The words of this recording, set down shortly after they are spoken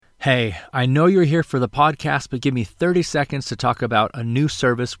Hey, I know you're here for the podcast, but give me 30 seconds to talk about a new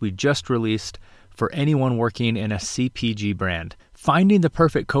service we just released for anyone working in a CPG brand. Finding the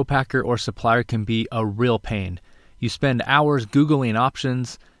perfect co-packer or supplier can be a real pain. You spend hours Googling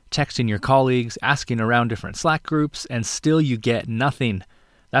options, texting your colleagues, asking around different Slack groups, and still you get nothing.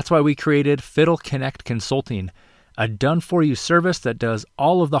 That's why we created Fiddle Connect Consulting, a done-for-you service that does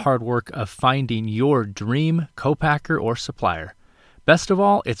all of the hard work of finding your dream co-packer or supplier. Best of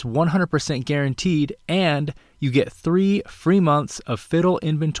all, it's 100% guaranteed, and you get 3 free months of Fiddle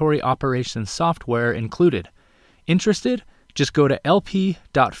inventory operations software included. Interested? Just go to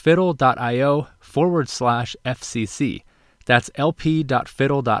lp.fiddle.io/FCC. That's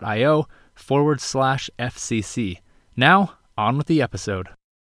lp.fiddle.io/FCC. Now, on with the episode.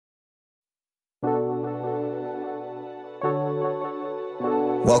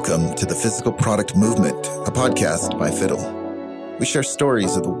 Welcome to the Physical Product Movement, a podcast by Fiddle. We share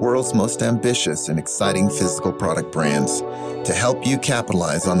stories of the world's most ambitious and exciting physical product brands to help you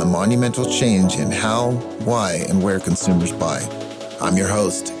capitalize on the monumental change in how, why, and where consumers buy. I'm your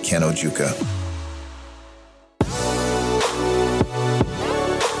host, Ken Ojuka.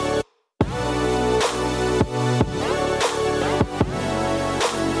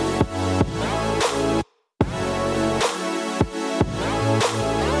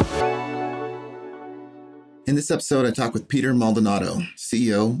 In this episode, I talk with Peter Maldonado,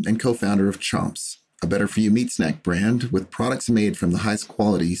 CEO and co-founder of CHOMPS, a better-for-you meat snack brand with products made from the highest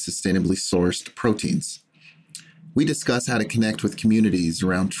quality, sustainably sourced proteins. We discuss how to connect with communities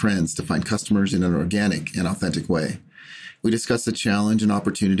around trends to find customers in an organic and authentic way. We discuss the challenge and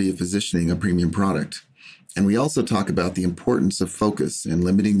opportunity of positioning a premium product. And we also talk about the importance of focus and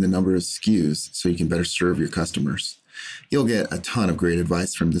limiting the number of SKUs so you can better serve your customers. You'll get a ton of great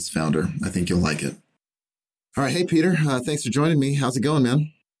advice from this founder. I think you'll like it. All right. Hey, Peter. Thanks for joining me. How's it going,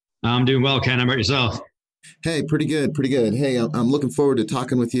 man? I'm doing well, Ken. How about yourself? Hey, pretty good. Pretty good. Hey, I'm looking forward to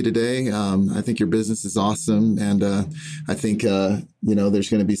talking with you today. I think your business is awesome. And I think, there's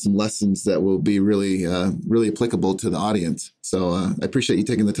going to be some lessons that will be really applicable to the audience. So I appreciate you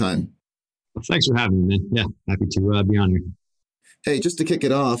taking the time. Well, thanks for having me, man. Yeah, happy to be on here. Hey, just to kick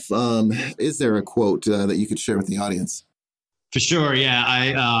it off, is there a quote that you could share with the audience? For sure.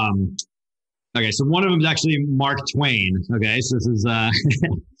 Yeah. Okay, so one of them is actually Mark Twain. Okay, so this is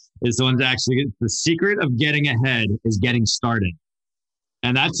this one's actually the secret of getting ahead is getting started,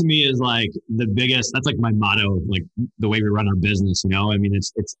 and that to me is like the biggest. That's like my motto, like the way we run our business. I mean,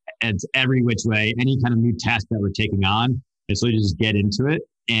 it's every which way. Any kind of new task that we're taking on, it's really just get into it,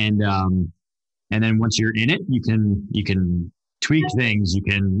 and then once you're in it, you can tweak things, you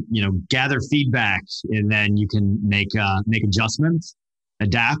can gather feedback, and then you can make adjustments,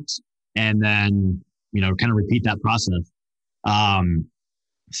 adapt. And then, kind of repeat that process.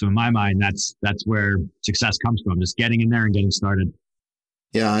 So in my mind, that's where success comes from, just getting in there and getting started.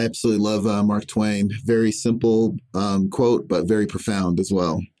 Yeah, I absolutely love Mark Twain. Very simple quote, but very profound as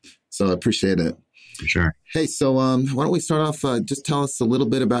well. So I appreciate it. For sure. Hey, so why don't we start off, just tell us a little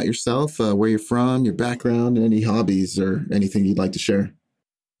bit about yourself, where you're from, your background, and any hobbies or anything you'd like to share.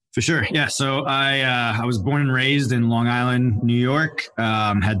 For sure. Yeah. So I was born and raised in Long Island, New York,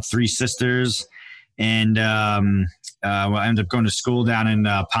 had 3 sisters, and I ended up going to school down in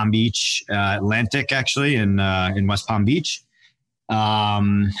Palm Beach, Atlantic, actually, in West Palm Beach.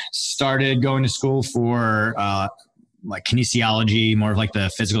 Started going to school for like kinesiology, more of like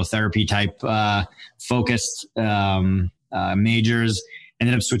the physical therapy type focused majors.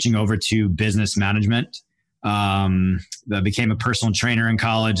 Ended up switching over to business management. I became a personal trainer in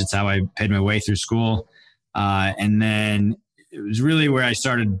college. It's how I paid my way through school. And then it was really where I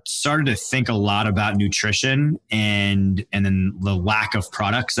started to think a lot about nutrition and then the lack of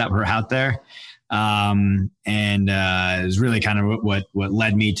products that were out there. It was really kind of what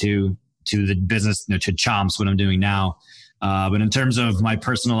led me to the business, to CHOMPS, what I'm doing now. But in terms of my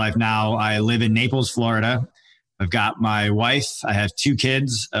personal life now, I live in Naples, Florida. I've got my wife. I have 2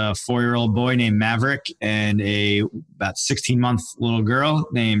 kids, a 4-year-old boy named Maverick and about 16-month little girl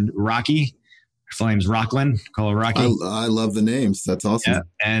named Rocky. Her full name's Rocklin. Call her Rocky. I love the names. That's awesome. Yeah,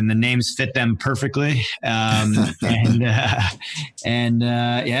 and the names fit them perfectly. I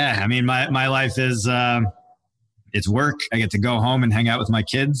mean, my life is it's work. I get to go home and hang out with my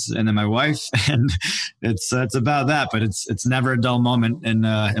kids and then my wife, and it's about that. But it's never a dull moment in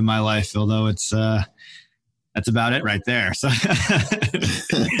my life, although that's about it right there. So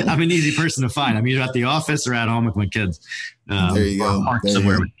I'm an easy person to find. I'm either at the office or at home with my kids. There you go. Parked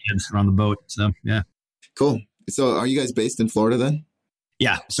somewhere with kids or on the boat. So, yeah. Cool. So are you guys based in Florida then?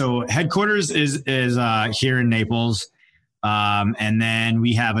 Yeah. So headquarters is here in Naples. And then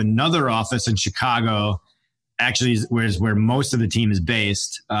we have another office in Chicago, actually, where most of the team is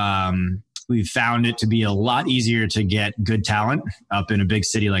based. We've found it to be a lot easier to get good talent up in a big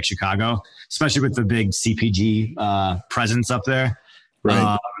city like Chicago, especially with the big CPG presence up there.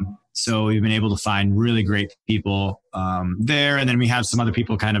 Right. So we've been able to find really great people there. And then we have some other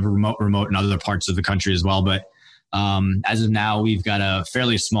people kind of remote in other parts of the country as well. But as of now, we've got a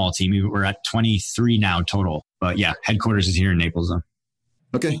fairly small team. We're at 23 now total. But yeah, headquarters is here in Naples, though.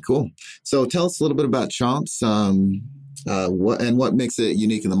 Okay, cool. So tell us a little bit about CHOMPS. What makes it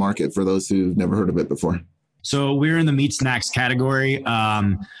unique in the market for those who've never heard of it before? So we're in the meat snacks category.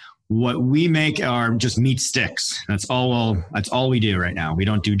 What we make are just meat sticks. That's all we do right now. We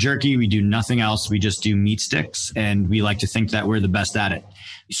don't do jerky. We do nothing else. We just do meat sticks. And we like to think that we're the best at it.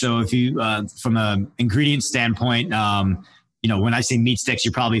 So if you, from an ingredient standpoint, when I say meat sticks,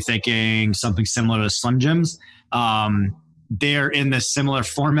 you're probably thinking something similar to Slim Jims. They're in the similar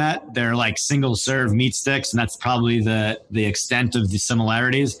format. They're like single serve meat sticks, and that's probably the extent of the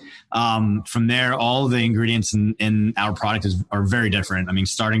similarities. From there, all the ingredients in our product are very different. I mean,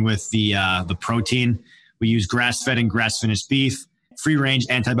 starting with the protein, we use grass-fed and grass-finished beef, free-range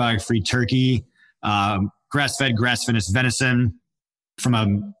antibiotic-free turkey, grass-fed, grass-finished venison. From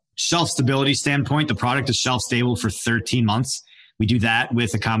a shelf stability standpoint, the product is shelf stable for 13 months. We do that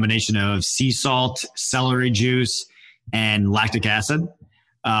with a combination of sea salt, celery juice, and lactic acid.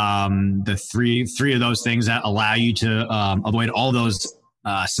 The three of those things that allow you to avoid all those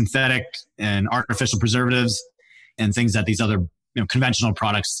synthetic and artificial preservatives and things that these other conventional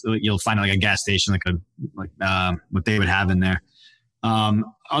products you'll find at like a gas station, like what they would have in there.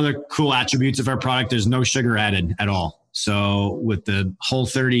 Other cool attributes of our product: there's no sugar added at all. So with the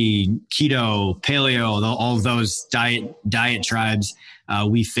Whole30, keto, paleo, all of those diet tribes,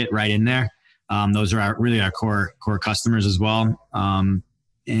 we fit right in there. Those are really our core customers as well. So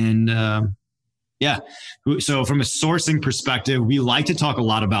from a sourcing perspective, we like to talk a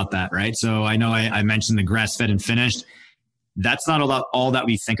lot about that, right? So I know I mentioned the grass-fed and finished. That's not all that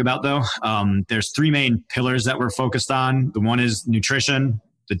we think about, though. There's three main pillars that we're focused on. The one is nutrition.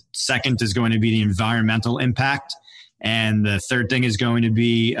 The second is going to be the environmental impact. And the third thing is going to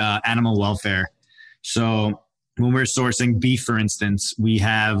be animal welfare. So when we're sourcing beef, for instance, we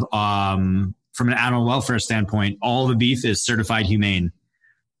have, from an animal welfare standpoint, all the beef is certified humane.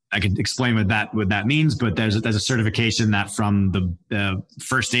 I could explain what that means, but there's a certification that from the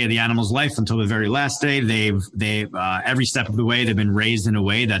first day of the animal's life until the very last day, they've every step of the way, they've been raised in a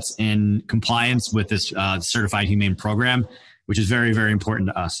way that's in compliance with this certified humane program, which is very, very important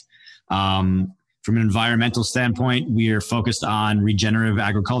to us. From an environmental standpoint, we are focused on regenerative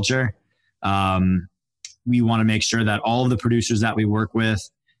agriculture. We want to make sure that all of the producers that we work with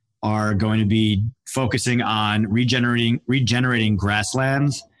are going to be focusing on regenerating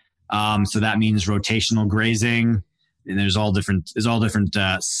grasslands. So that means rotational grazing, and there's all different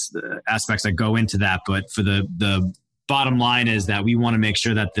aspects that go into that. But for the bottom line is that we want to make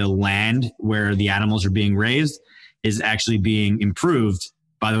sure that the land where the animals are being raised is actually being improved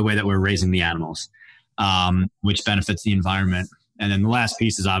by the way that we're raising the animals, which benefits the environment. And then the last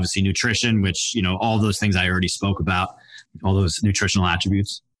piece is obviously nutrition, which, all those things I already spoke about, all those nutritional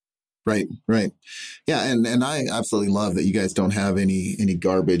attributes. Right. Yeah. And I absolutely love that you guys don't have any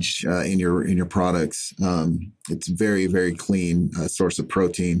garbage in your products. It's very, very clean source of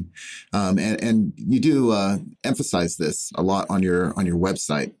protein. And you do emphasize this a lot on your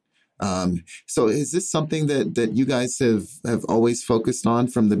website. So is this something that you guys have always focused on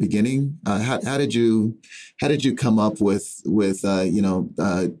from the beginning? How did you come up with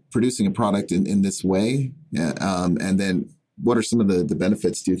producing a product in this way? And then what are some of the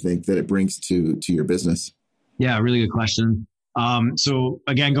benefits, do you think, that it brings to your business? Yeah, really good question. So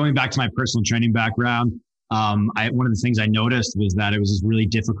again, going back to my personal training background, one of the things I noticed was that it was just really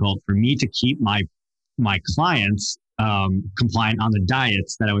difficult for me to keep my clients compliant on the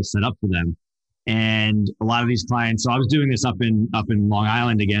diets that I would set up for them. And a lot of these clients, so I was doing this up in Long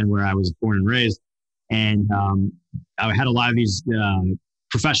Island again, where I was born and raised. And I had a lot of these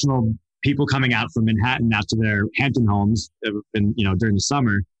professional people coming out from Manhattan out to their Hampton homes, during the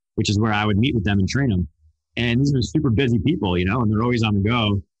summer, which is where I would meet with them and train them. And these are super busy people, and they're always on the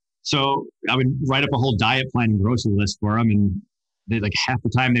go. So I would write up a whole diet plan and grocery list for them, and they, like, half the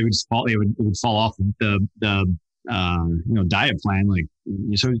time it would fall off the diet plan.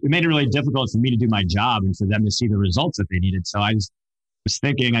 So it made it really difficult for me to do my job and for them to see the results that they needed. So I just was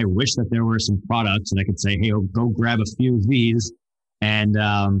thinking, I wish that there were some products that I could say, hey, go grab a few of these and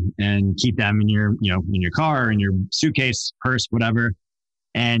keep them in your car, in your suitcase, purse, whatever.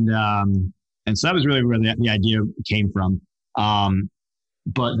 And so that was really where the idea came from.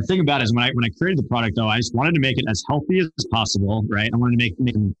 But the thing about it is when I created the product, though, I just wanted to make it as healthy as possible, right? I wanted to make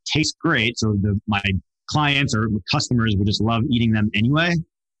them taste great, so my clients or customers would just love eating them anyway.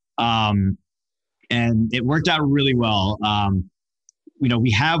 And it worked out really well.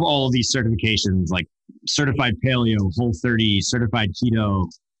 We have all of these certifications, like certified paleo, Whole30, certified keto,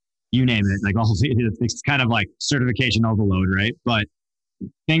 you name it. Like it's kind of like certification overload, right? But the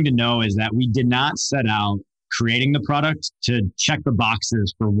thing to know is that we did not set out creating the product to check the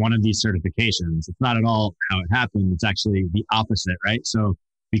boxes for one of these certifications. It's not at all how it happened. It's actually the opposite, right? So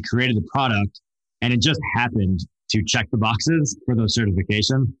we created the product and it just happened to check the boxes for those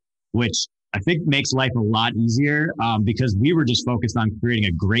certifications, which I think makes life a lot easier because we were just focused on creating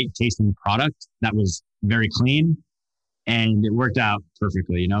a great tasting product that was very clean, and it worked out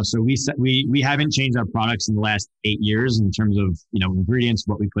perfectly. So we haven't changed our products in the last 8 years in terms of ingredients,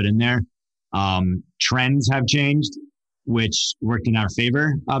 what we put in there. Trends have changed, which worked in our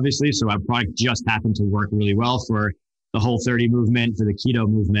favor, obviously. So our product just happened to work really well for the Whole30 movement, for the keto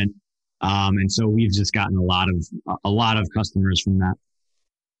movement, and so we've just gotten a lot of customers from that.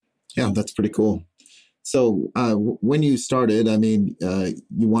 Yeah, that's pretty cool. So when you started,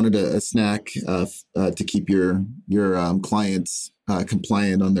 you wanted a snack to keep your clients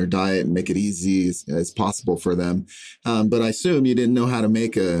compliant on their diet and make it easy as possible for them. But I assume you didn't know how to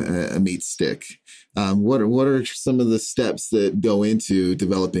make a meat stick. What are some of the steps that go into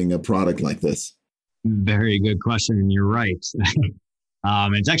developing a product like this? Very good question, and you're right.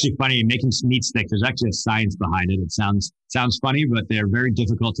 It's actually funny, making meat sticks, there's actually a science behind it. It sounds funny, but they're very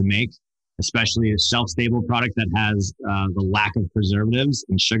difficult to make, especially a shelf-stable product that has the lack of preservatives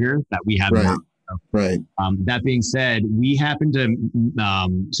and sugar that we have now. Right. That being said, we happen to,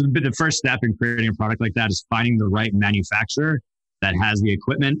 so the first step in creating a product like that is finding the right manufacturer that has the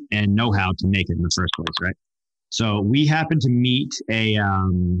equipment and know-how to make it in the first place, right? So we happened to meet a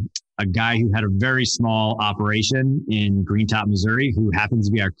guy who had a very small operation in Greentop, Missouri, who happens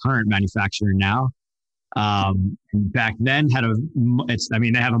to be our current manufacturer now. Back then they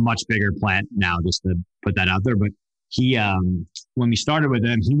have a much bigger plant now, just to put that out there. But he, when we started with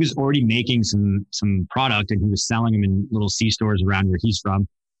him, he was already making some product and he was selling them in little C-stores around where he's from.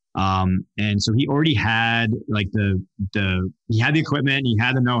 And so he already had he had the equipment, he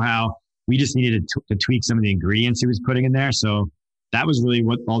had the know-how. We just needed to tweak some of the ingredients he was putting in there. So that was really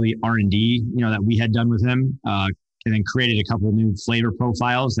what all the R&D, that we had done with him, and then created a couple of new flavor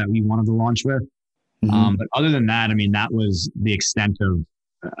profiles that we wanted to launch with. Mm-hmm. But other than that, that was the extent of,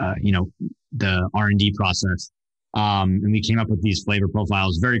 the R&D process. And we came up with these flavor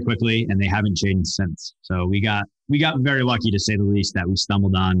profiles very quickly, and they haven't changed since. So we got very lucky, to say the least, that we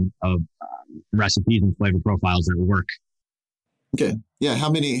stumbled on recipes and flavor profiles that work. Okay. Yeah.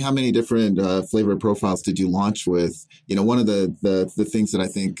 How many different flavor profiles did you launch with? One of the things that I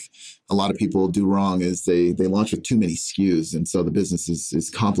think a lot of people do wrong is they launch with too many SKUs. And so the business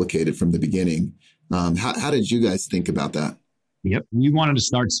is complicated from the beginning. How did you guys think about that? Yep. We wanted to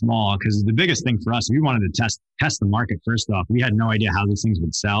start small because the biggest thing for us, we wanted to test the market first off. We had no idea how these things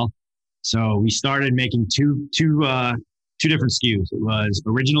would sell. So we started making two different SKUs. It was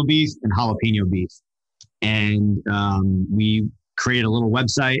original beef and jalapeno beef. And we created a little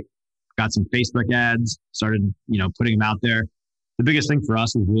website, got some Facebook ads, started, putting them out there. The biggest thing for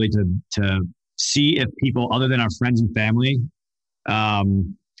us was really to see if people other than our friends and family,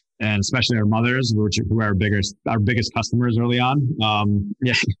 and especially our mothers, who are our biggest customers early on.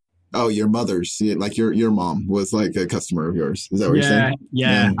 Yeah. Oh, your mothers. Like your mom was like a customer of yours. Is that what you're saying?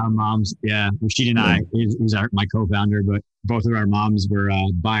 Yeah. Our moms. Yeah. Rashid and I, he's my co-founder, but both of our moms were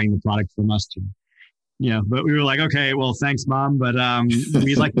buying the product from us too. But we were like, okay, well, thanks, Mom. But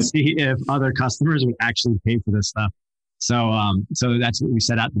we'd like to see if other customers would actually pay for this stuff. So that's what we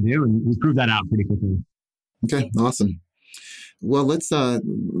set out to do. And we proved that out pretty quickly. Okay, awesome. Well, let's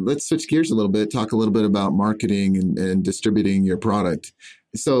switch gears a little bit, talk a little bit about marketing and distributing your product.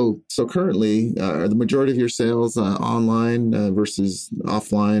 So currently, are the majority of your sales online versus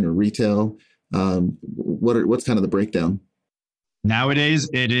offline or retail? What's kind of the breakdown? Nowadays,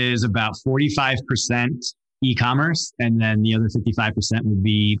 it is about 45% e-commerce, and then the other 55% would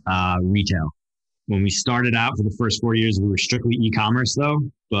be retail. When we started out for the first 4 years, we were strictly e-commerce though.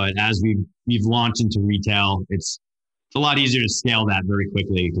 But as we've launched into retail, it's a lot easier to scale that very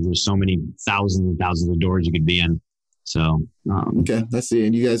quickly because there's so many thousands and thousands of doors you could be in. So okay, I see.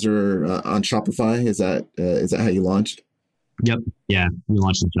 And you guys are on Shopify. Is that how you launched? Yep. Yeah, we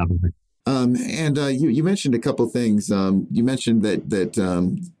launched on Shopify. And you mentioned a couple of things. You mentioned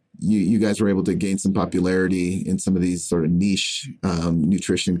that you guys were able to gain some popularity in some of these sort of niche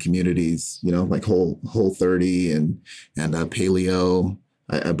nutrition communities, like Whole 30 and paleo.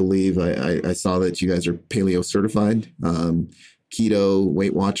 I believe I saw that you guys are paleo certified, keto,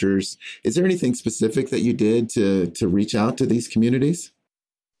 Weight Watchers. Is there anything specific that you did to reach out to these communities?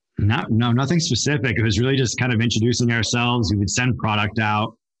 No, nothing specific. It was really just kind of introducing ourselves. We would send product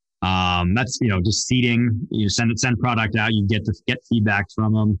out. That's, just seeding. You send product out, you get feedback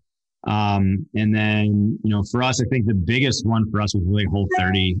from them. And then, for us, I think the biggest one for us was really Whole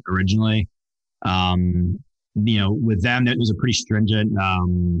 30 originally. With them, there was a pretty stringent,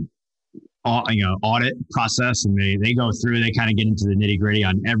 audit process, and they go through, they kind of get into the nitty gritty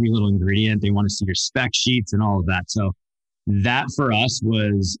on every little ingredient. They want to see your spec sheets and all of that. So that for us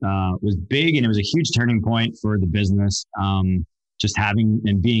was big, and it was a huge turning point for the business. Just having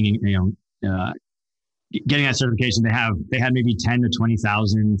and being, getting that certification. They had maybe 10 to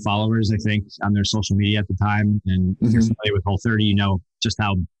 20,000 followers, I think, on their social media at the time. And if you're familiar with Whole 30, just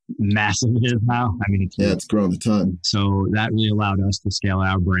how massive it is now. I mean, it's grown a ton. So that really allowed us to scale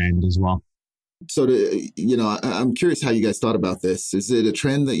our brand as well. So, I'm curious how you guys thought about this. Is it a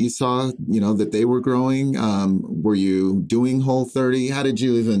trend that you saw, that they were growing? Were you doing Whole 30? How did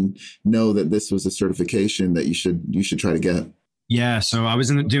you even know that this was a certification that you should try to get? Yeah, so I was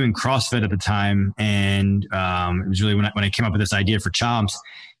doing CrossFit at the time, and it was really when I came up with this idea for CHOMPS.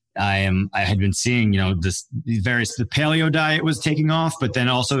 I had been seeing, the paleo diet was taking off, but then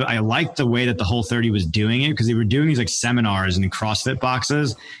also I liked the way that the Whole 30 was doing it, because they were doing these like seminars in CrossFit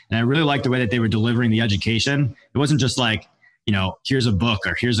boxes. And I really liked the way that they were delivering the education. It wasn't just like, here's a book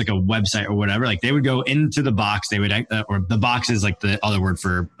or here's like a website or whatever. Like they would go into the box, or the box is like the other word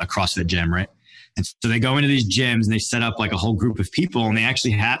for a CrossFit gym, right? And so they go into these gyms and they set up like a whole group of people, and they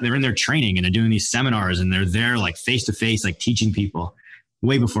actually they're in their training and they're doing these seminars, and they're there like face to face, like teaching people.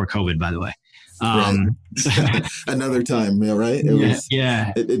 Way before COVID, by the way. Right. Another time, right?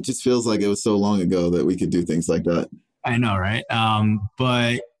 It just feels like it was so long ago that we could do things like that. I know, right?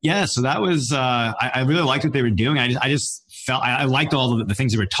 But yeah, so that was, I really liked what they were doing. I just felt, I liked all the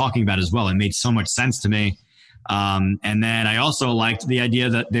things they were talking about as well. It made so much sense to me. And then I also liked the idea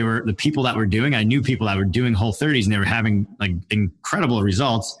that they were the people that were doing, I knew people that were doing Whole 30s and they were having like incredible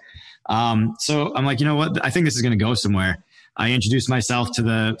results. So I'm like, you know what? I think this is going to go somewhere. I introduced myself to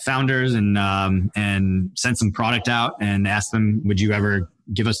the founders and sent some product out and asked them, would you ever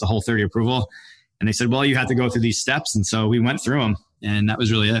give us the Whole 30 approval? And they said, well, you have to go through these steps. And so we went through them, and that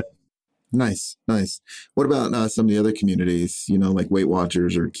was really it. Nice. What about some of the other communities, like Weight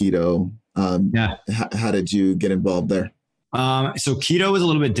Watchers or keto? How did you get involved there? So keto was a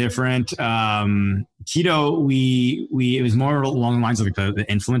little bit different. Keto, it was more along the lines of like the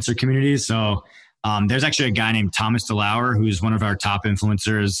influencer communities. So there's actually a guy named Thomas DeLauer, who's one of our top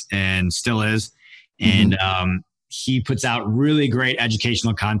influencers and still is. And he puts out really great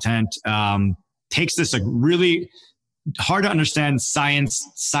educational content, takes this like really hard to understand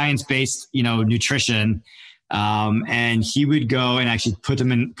science-based, nutrition. And he would go and actually put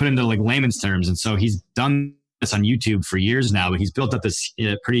into like layman's terms. And so he's done this on YouTube for years now, but he's built up this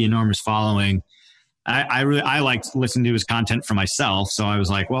pretty enormous following. I liked listening to his content for myself. So I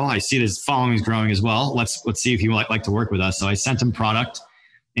was like, well, I see this following is growing as well. Let's see if he would like to work with us. So I sent him product,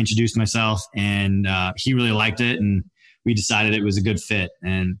 introduced myself, and he really liked it. And we decided it was a good fit.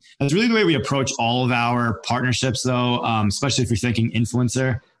 And that's really the way we approach all of our partnerships though. Especially if you're thinking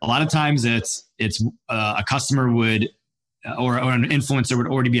influencer, a lot of times it's a customer would, or an influencer would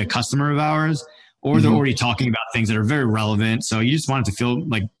already be a customer of ours, or they're already talking about things that are very relevant. So you just want it to feel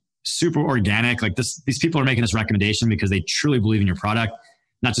like super organic. Like these people are making this recommendation because they truly believe in your product,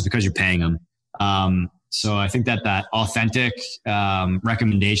 not just because you're paying them. So I think that authentic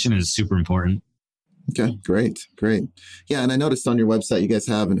recommendation is super important. Okay, great. Yeah, and I noticed on your website, you guys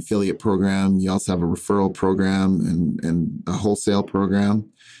have an affiliate program. You also have a referral program and a wholesale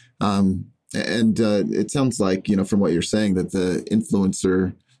program. And it sounds like, from what you're saying, that the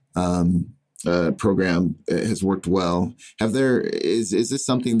influencer program has worked well. Is this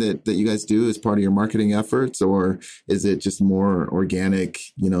something that you guys do as part of your marketing efforts, or is it just more organic,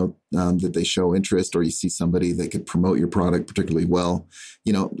 that they show interest, or you see somebody that could promote your product particularly well?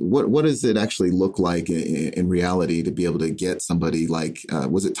 What does it actually look like in reality to be able to get somebody like,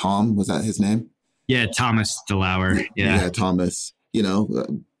 was it Tom? Was that his name? Yeah. Thomas DeLauer. Yeah. Thomas,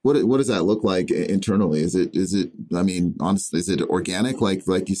 what does that look like internally? Is it, I mean, honestly, is it organic?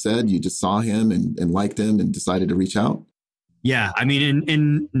 Like you said, you just saw him and liked him and decided to reach out? Yeah. I mean,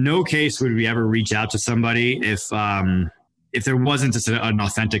 in no case would we ever reach out to somebody if there wasn't just an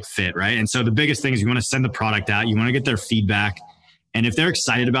authentic fit. Right. And so the biggest thing is you want to send the product out, you want to get their feedback. And if they're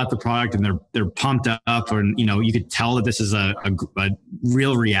excited about the product and they're pumped up, or, you know, you could tell that this is a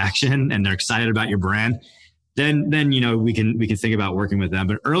real reaction and they're excited about your brand, then, you know, we can think about working with them.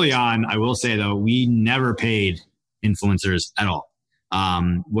 But early on, I will say though, we never paid influencers at all.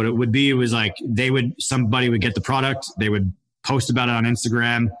 What it would be was like, somebody would get the product, they would post about it on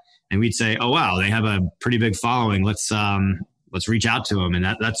Instagram, and we'd say, oh, wow, they have a pretty big following. Let's reach out to them. And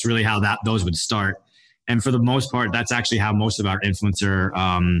that's really how those would start. And for the most part, that's actually how most of our influencer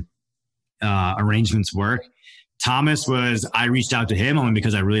arrangements work. Thomas I reached out to him only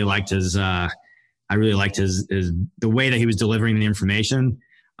because I really liked his the way that he was delivering the information.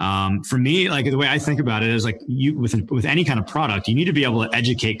 For me, like the way I think about it is like with any kind of product, you need to be able to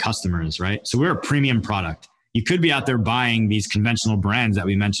educate customers, right? So we're a premium product. You could be out there buying these conventional brands that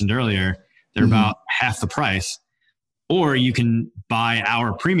we mentioned earlier. They're about half the price, or you can buy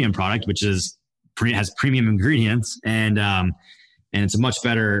our premium product, which has premium ingredients, and it's a much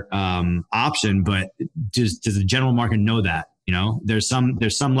better option. But does the general market know that? You know, there's some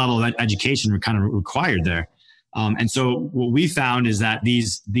level of education kind of required there. And so what we found is that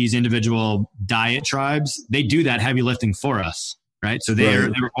these individual diet tribes, they do that heavy lifting for us, right? So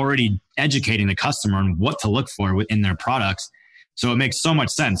they're already educating the customer on what to look for within their products. So it makes so much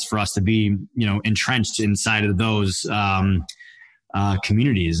sense for us to be, you know, entrenched inside of those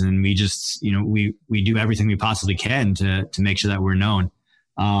communities. And we just, you know, we do everything we possibly can to make sure that we're known.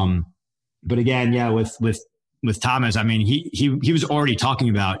 But again, yeah, with Thomas, I mean, he was already talking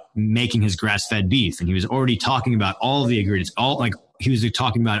about making his grass-fed beef, and he was already talking about all of the ingredients, he was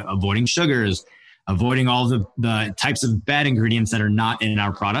talking about avoiding sugars, avoiding all the types of bad ingredients that are not in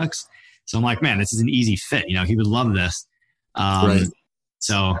our products. So I'm like, man, this is an easy fit. You know, he would love this. Right.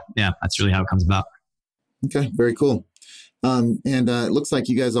 So yeah, that's really how it comes about. Okay. Very cool. And it looks like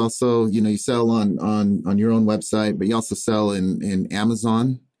you guys also, you know, you sell on your own website, but you also sell in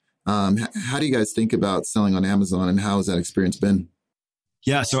Amazon. How do you guys think about selling on Amazon, and how has that experience been?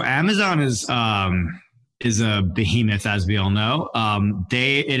 Yeah. So Amazon is a behemoth, as we all know.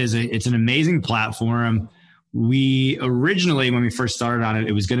 It's an amazing platform. We originally, when we first started on it,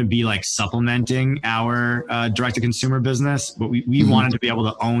 it was going to be like supplementing our direct to consumer business, but we wanted to be able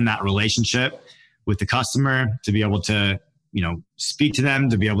to own that relationship with the customer, to be able to, you know, speak to them,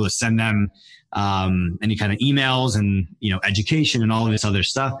 to be able to send them any kind of emails and, you know, education and all of this other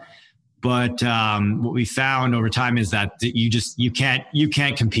stuff. But what we found over time is that you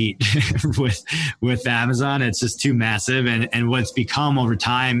can't compete with Amazon. It's just too massive. And what's become over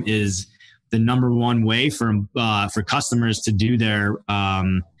time is the number one way for customers to do their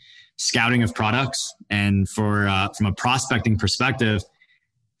scouting of products, and from a prospecting perspective,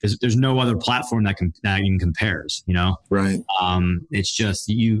 there's no other platform that even compares, you know? Right. It's just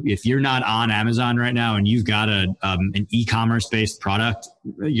if you're not on Amazon right now and you've got an e-commerce based product,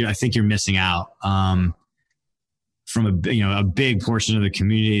 I think you're missing out, from a big portion of the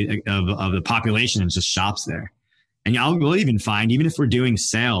community of the population that just shops there. And we'll even find, even if we're doing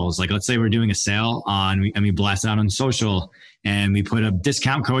sales, like let's say we're doing a sale and we blast out on social and we put a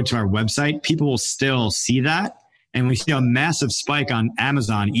discount code to our website, people will still see that. And we see a massive spike on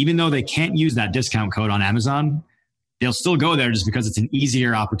Amazon, even though they can't use that discount code on Amazon, they'll still go there just because it's an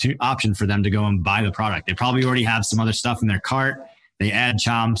easier option for them to go and buy the product. They probably already have some other stuff in their cart. They add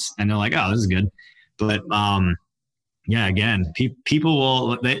CHOMPS and they're like, oh, this is good. But yeah, again,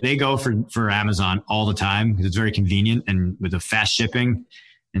 people they go for Amazon all the time because it's very convenient and with the fast shipping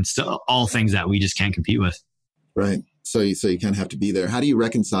and still all things that we just can't compete with. Right. So you kind of have to be there. How do you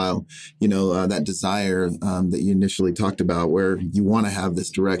reconcile, that desire that you initially talked about, where you want to have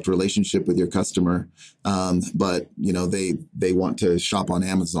this direct relationship with your customer, but they want to shop on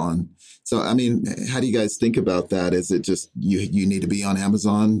Amazon? So, I mean, how do you guys think about that? Is it just you need to be on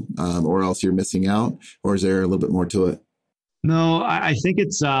Amazon, or else you're missing out, or is there a little bit more to it? No, I think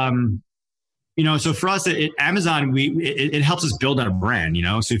it's so for us, Amazon, it helps us build our brand,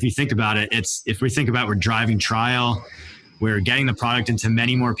 So if you think about it, if we think about we're driving trial, we're getting the product into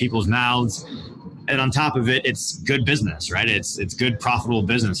many more people's mouths. And on top of it, it's good business, right? It's good, profitable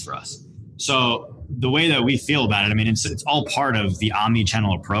business for us. So the way that we feel about it, I mean, it's all part of the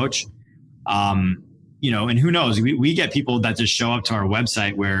omni-channel approach. And who knows, we get people that just show up to our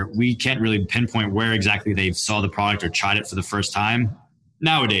website where we can't really pinpoint where exactly they saw the product or tried it for the first time.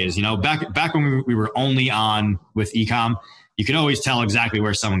 Nowadays, back when we were only on with e-com, you could always tell exactly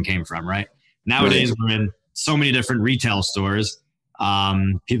where someone came from, right? Nowadays, right. We're in so many different retail stores.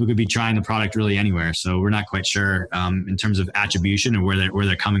 People could be trying the product really anywhere. So we're not quite sure in terms of attribution and where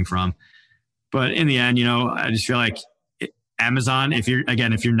they're coming from. But in the end, I just feel like Amazon, if you're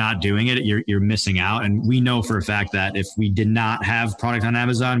not doing it, you're missing out. And we know for a fact that if we did not have product on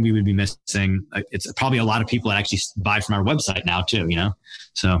Amazon, we would be missing. It's probably a lot of people that actually buy from our website now too,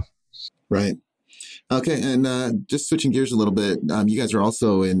 So. Right. Okay. And just switching gears a little bit, you guys are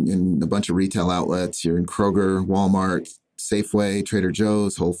also in a bunch of retail outlets. You're in Kroger, Walmart, Safeway, Trader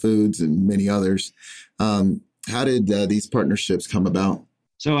Joe's, Whole Foods, and many others. How did these partnerships come about?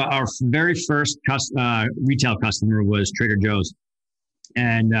 So our very first retail customer was Trader Joe's.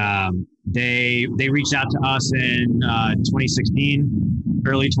 And they reached out to us in 2016,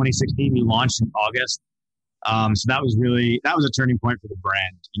 early 2016. We launched in August. So that was a turning point for the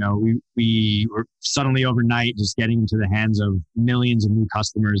brand. We were suddenly overnight just getting into the hands of millions of new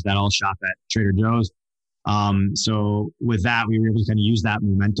customers that all shop at Trader Joe's. So with that, we were able to kind of use that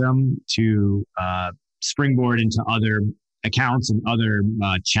momentum to springboard into other accounts and other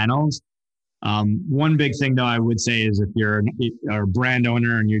channels. One big thing though, I would say is if you're a brand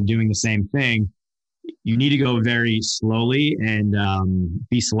owner and you're doing the same thing, you need to go very slowly and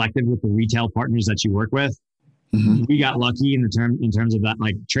be selective with the retail partners that you work with. Mm-hmm. We got lucky in terms of that.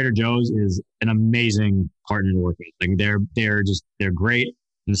 Like Trader Joe's is an amazing partner to work with. Like they're great,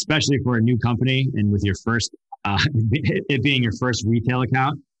 and especially for a new company and with your first it being your first retail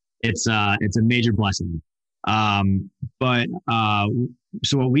account, it's a major blessing.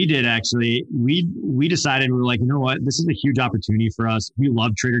 So what we did actually, we decided, we were like, you know what, this is a huge opportunity for us. We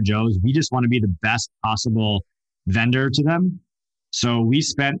love Trader Joe's. We just want to be the best possible vendor to them. So we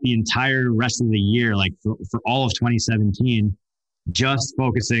spent the entire rest of the year, like for all of 2017, just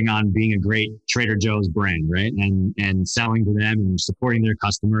focusing on being a great Trader Joe's brand, right? And selling to them and supporting their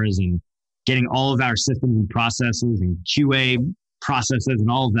customers and getting all of our systems and processes and QA processes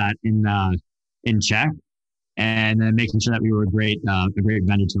and all of that in check. And then making sure that we were a great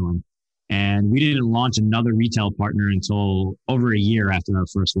vendor to them. And we didn't launch another retail partner until over a year after our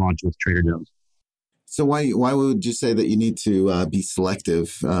first launch with Trader Joe's. So why would you say that you need to be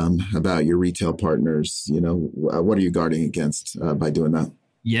selective about your retail partners? What are you guarding against by doing that?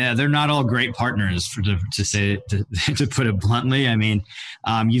 Yeah, they're not all great partners, to put it bluntly. I mean,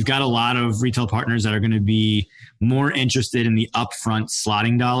 you've got a lot of retail partners that are going to be more interested in the upfront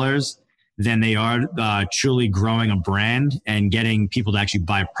slotting dollars than they are truly growing a brand and getting people to actually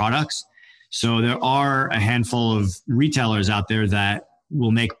buy products. So there are a handful of retailers out there that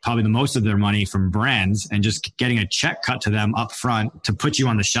will make probably the most of their money from brands and just getting a check cut to them up front to put you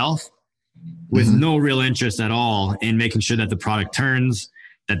on the shelf with mm-hmm. no real interest at all in making sure that the product turns,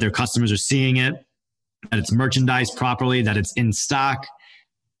 that their customers are seeing it, that it's merchandised properly, that it's in stock.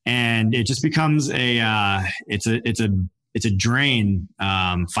 And it just becomes it's a drain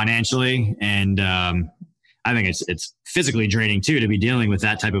financially, and I think it's physically draining too to be dealing with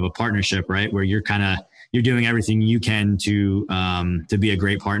that type of a partnership, right? Where you're doing everything you can to be a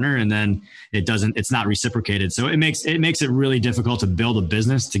great partner, and then it's not reciprocated. So it makes it really difficult to build a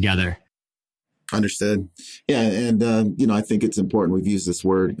business together. Understood. Yeah, and I think it's important. We've used this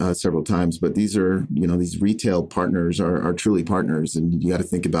word several times, but these are these retail partners are truly partners, and you got to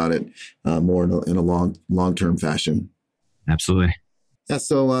think about it more in a long-term fashion. Absolutely. Yeah.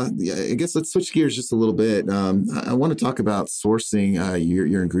 So I guess let's switch gears just a little bit. I want to talk about sourcing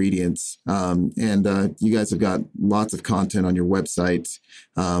your ingredients. And you guys have got lots of content on your website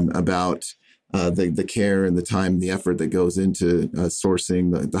about the care and the time, and the effort that goes into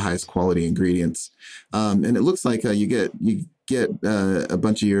sourcing the highest quality ingredients. And it looks like you get a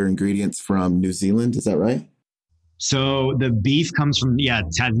bunch of your ingredients from New Zealand. Is that right? So the beef comes from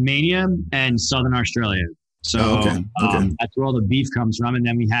Tasmania and Southern Australia. So okay. That's where all the beef comes from. And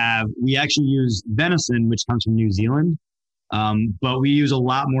then we actually use venison, which comes from New Zealand. But we use a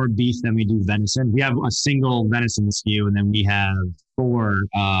lot more beef than we do venison. We have a single venison SKU, and then we have 4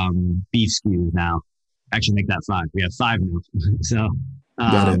 beef SKUs now. Actually, make that 5. We have 5 now. So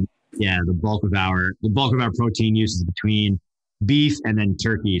got it. Yeah, the bulk of our protein use is between beef and then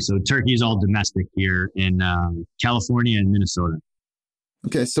turkey. So turkey is all domestic here in California and Minnesota.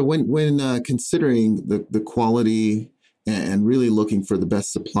 Okay, so when considering the quality and really looking for the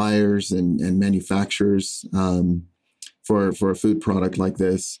best suppliers and manufacturers for a food product like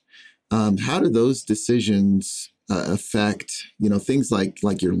this, how do those decisions affect things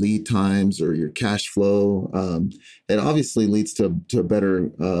like your lead times or your cash flow? It obviously leads to better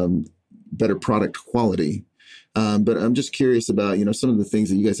product quality. But I'm just curious about, some of the things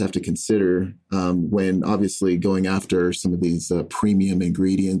that you guys have to consider when obviously going after some of these premium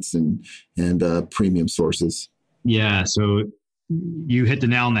ingredients and premium sources. Yeah. So you hit the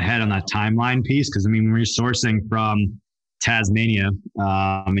nail on the head on that timeline piece. Cause when you're sourcing from Tasmania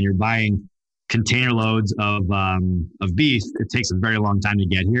and you're buying container loads of beef. It takes a very long time to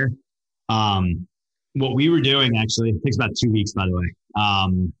get here. What we were doing actually, it takes about 2 weeks, by the way.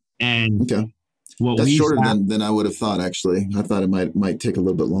 And okay. What that's shorter than I would have thought. Actually, I thought it might take a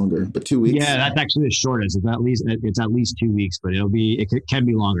little bit longer, but 2 weeks. Yeah, that's actually the shortest. It's at least 2 weeks, but it can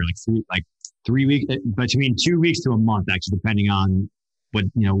be longer, like 3 weeks, between 2 weeks to a month, actually, depending on what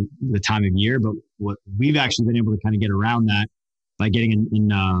the time of year. But what we've actually been able to kind of get around that by getting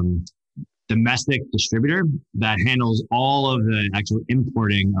in domestic distributor that handles all of the actual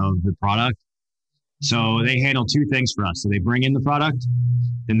importing of the product. So they handle two things for us. So they bring in the product,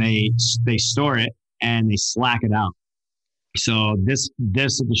 then they store it, and they slack it out. So this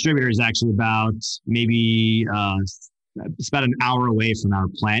distributor is actually about maybe it's about an hour away from our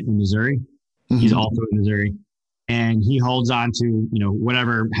plant in Missouri. Mm-hmm. He's also in Missouri, and he holds on to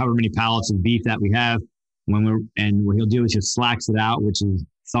however many pallets of beef that we have. What he'll do is he slacks it out, which is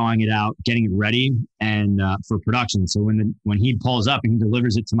thawing it out, getting it ready and for production. So when he pulls up and he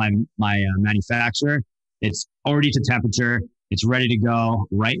delivers it to my manufacturer, it's already to temperature. It's ready to go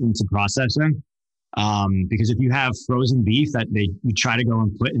right into processing. Because if you have frozen beef that we try to go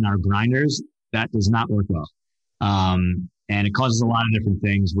and put in our grinders, that does not work well. And it causes a lot of different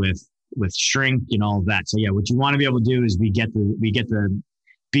things with shrink and all of that. So yeah, what you want to be able to do is we get the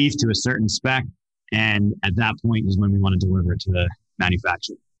beef to a certain spec, and at that point is when we want to deliver it to the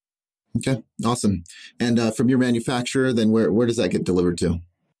manufacturer. Okay, awesome. And from your manufacturer, then where does that get delivered to?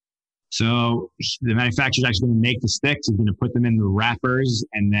 So the manufacturer is actually going to make the sticks. He's going to put them in the wrappers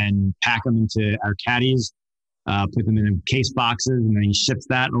and then pack them into our caddies, put them in case boxes, and then he ships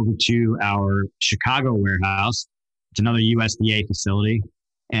that over to our Chicago warehouse. It's another USDA facility.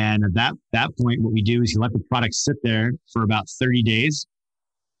 And at that point, what we do is you let the product sit there for about 30 days.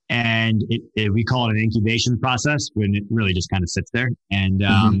 And we call it an incubation process when it really just kind of sits there. And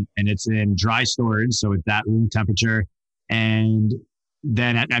and it's in dry storage, so it's at room temperature. And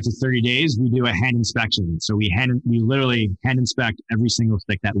then after 30 days, we do a hand inspection. So we literally hand inspect every single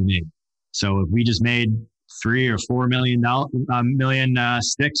stick that we made. So if we just made 3 or 4 million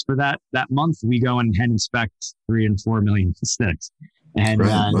sticks for that month, we go and hand inspect 3 and 4 million sticks. And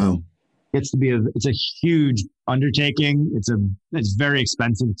wow. It's a huge undertaking. It's very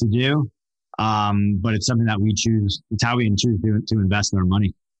expensive to do, but it's something that we choose. It's how we choose to invest our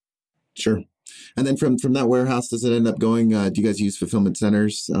money. Sure. And then from that warehouse, does it end up going? Do you guys use fulfillment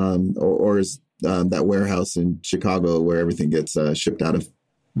centers, or is that warehouse in Chicago where everything gets shipped out of?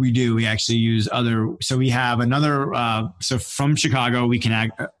 We do. We actually use other. So we have another. So from Chicago,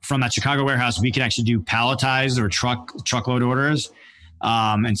 from that Chicago warehouse, we can actually do palletized or truckload orders.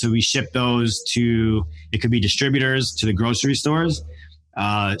 And so we ship those it could be distributors to the grocery stores.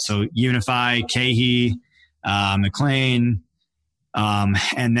 So Unify, KeHE, McLean.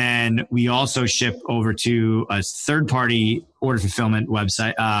 And then we also ship over to a third-party order fulfillment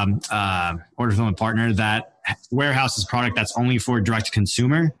website, order fulfillment partner that warehouses product that's only for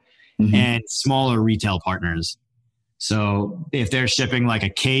direct-to-consumer and smaller retail partners. So if they're shipping like a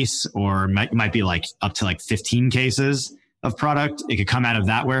case or might be like up to like 15 cases of product, it could come out of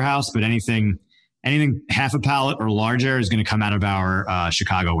that warehouse, but anything half a pallet or larger is going to come out of our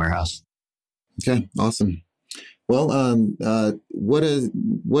Chicago warehouse. Okay, awesome. Well, what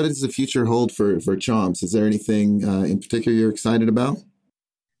does the future hold for CHOMPS? Is there anything in particular you're excited about?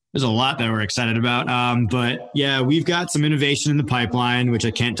 There's a lot that we're excited about. But yeah, we've got some innovation in the pipeline, which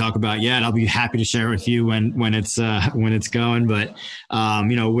I can't talk about yet. I'll be happy to share with you when it's going. But,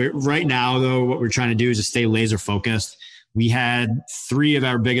 we're right now though, what we're trying to do is just stay laser focused. We had 3 of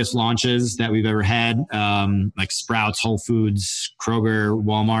our biggest launches that we've ever had, like Sprouts, Whole Foods, Kroger,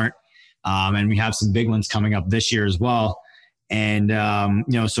 Walmart. And we have some big ones coming up this year as well. And,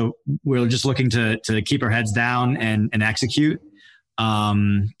 so we're just looking to keep our heads down and execute.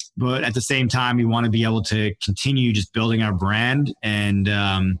 But at the same time, we want to be able to continue just building our brand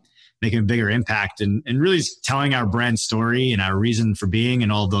and making a bigger impact and really telling our brand story and our reason for being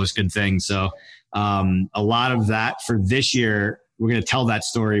and all those good things. So a lot of that for this year, we're going to tell that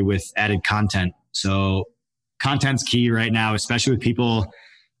story with added content. So content's key right now, especially with people,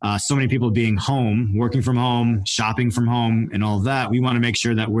 so many people being home, working from home, shopping from home and all of that. We want to make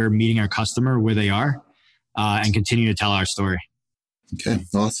sure that we're meeting our customer where they are and continue to tell our story. Okay.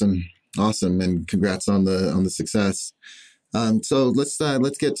 Awesome. And congrats on the success. So let's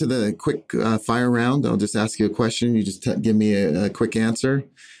get to the quick fire round. I'll just ask you a question. You just give me a quick answer.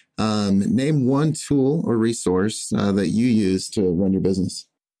 Name one tool or resource that you use to run your business.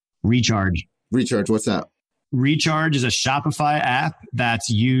 Recharge. What's that? Recharge is a Shopify app that's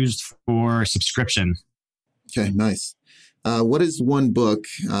used for subscription. Okay, nice. What is one book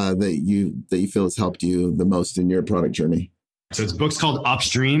that you feel has helped you the most in your product journey? So it's book's called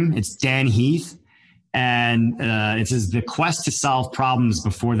Upstream. It's Dan Heath, and it says the quest to solve problems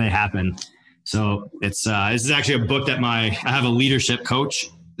before they happen. So it's this is actually a book that I have a leadership coach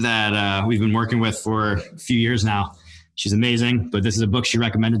that we've been working with for a few years now. She's amazing, but this is a book she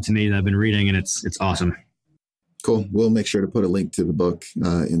recommended to me that I've been reading, and it's awesome. Cool. We'll make sure to put a link to the book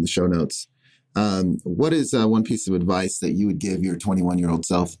in the show notes. What is one piece of advice that you would give your 21-year-old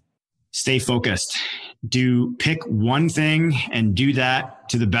self? Stay focused. Pick one thing and do that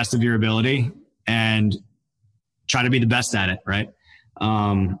to the best of your ability and try to be the best at it, right?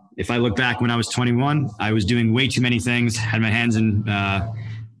 If I look back when I was 21, I was doing way too many things, had my hands in,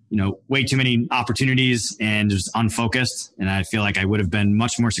 way too many opportunities and just unfocused. And I feel like I would have been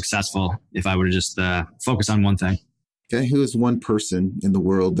much more successful if I would have just focused on one thing. Okay. Who is one person in the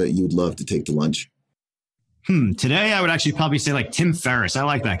world that you'd love to take to lunch? Today I would actually probably say like Tim Ferriss. I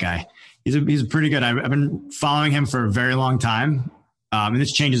like that guy. He's pretty good. I've been following him for a very long time. And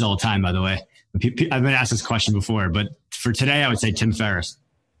this changes all the time, by the way. I've been asked this question before, but for today, I would say Tim Ferriss.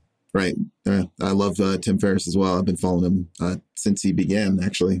 Right. I love Tim Ferriss as well. I've been following him since the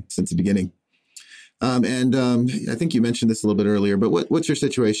beginning. And I think you mentioned this a little bit earlier, but what's your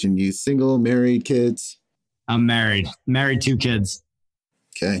situation? You single, married, kids? I'm married, 2 kids.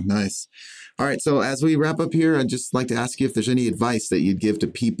 Okay, nice. All right. So as we wrap up here, I'd just like to ask you if there's any advice that you'd give to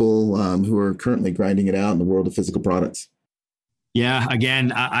people who are currently grinding it out in the world of physical products. Yeah,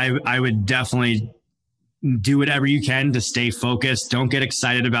 again, I would definitely do whatever you can to stay focused. Don't get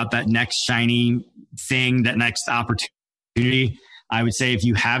excited about that next shiny thing, that next opportunity. I would say if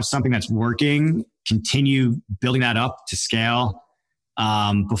you have something that's working, continue building that up to scale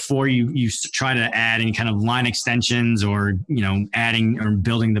before you try to add any kind of line extensions or, adding or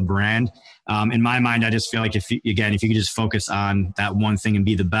building the brand. In my mind, I just feel like if you can just focus on that one thing and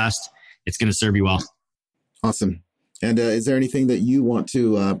be the best, it's going to serve you well. Awesome. And is there anything that you want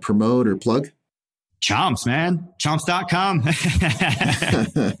to promote or plug? CHOMPS, man. CHOMPS.com.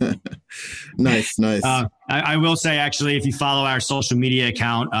 Nice. I will say, actually, if you follow our social media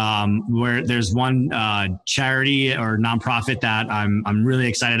account, where there's one charity or nonprofit that I'm really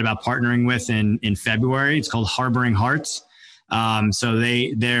excited about partnering with in February. It's called Harboring Hearts. So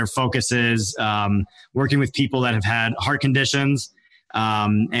their focus is working with people that have had heart conditions.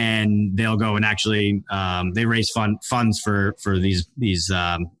 And they'll go and actually they raise funds for these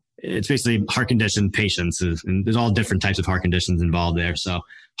it's basically heart condition patients, and there's all different types of heart conditions involved there. So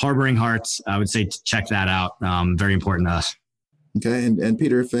Harboring Hearts, I would say check that out. Very important to us. Okay. And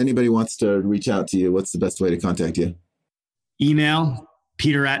Peter, if anybody wants to reach out to you, what's the best way to contact you? Email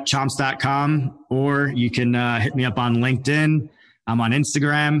peter@chomps.com, or you can hit me up on LinkedIn. I'm on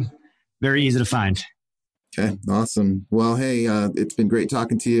Instagram. Very easy to find. Okay, awesome. Well, hey, it's been great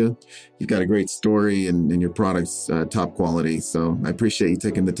talking to you. You've got a great story and your product's top quality. So I appreciate you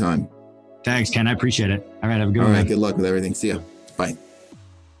taking the time. Thanks, Ken. I appreciate it. All right, have a good one. All right, good luck with everything. See ya. Bye.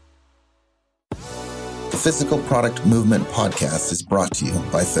 The Physical Product Movement Podcast is brought to you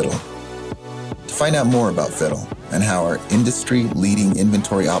by Fiddle. To find out more about Fiddle and how our industry-leading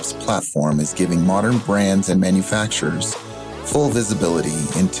inventory ops platform is giving modern brands and manufacturers full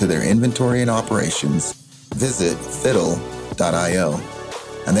visibility into their inventory and operations, visit fiddle.io,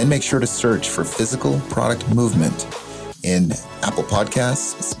 and then make sure to search for Physical Product Movement in Apple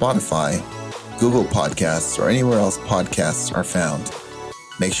Podcasts, Spotify, Google Podcasts, or anywhere else podcasts are found.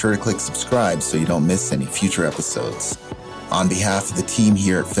 Make sure to click subscribe so you don't miss any future episodes. On behalf of the team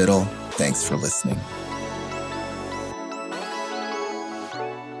here at Fiddle, thanks for listening.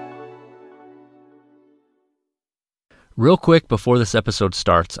 Real quick before this episode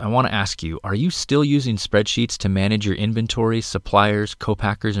starts, I want to ask you, are you still using spreadsheets to manage your inventory, suppliers,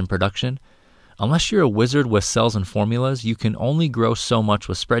 co-packers, and production? Unless you're a wizard with cells and formulas, you can only grow so much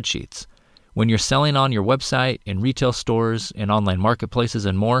with spreadsheets. When you're selling on your website, in retail stores, in online marketplaces,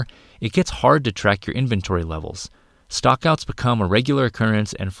 and more, it gets hard to track your inventory levels. Stockouts become a regular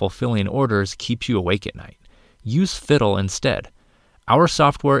occurrence, and fulfilling orders keeps you awake at night. Use Fiddle instead. Our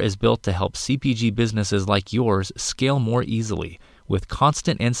software is built to help CPG businesses like yours scale more easily with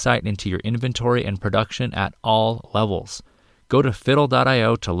constant insight into your inventory and production at all levels. Go to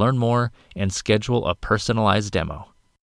fiddle.io to learn more and schedule a personalized demo.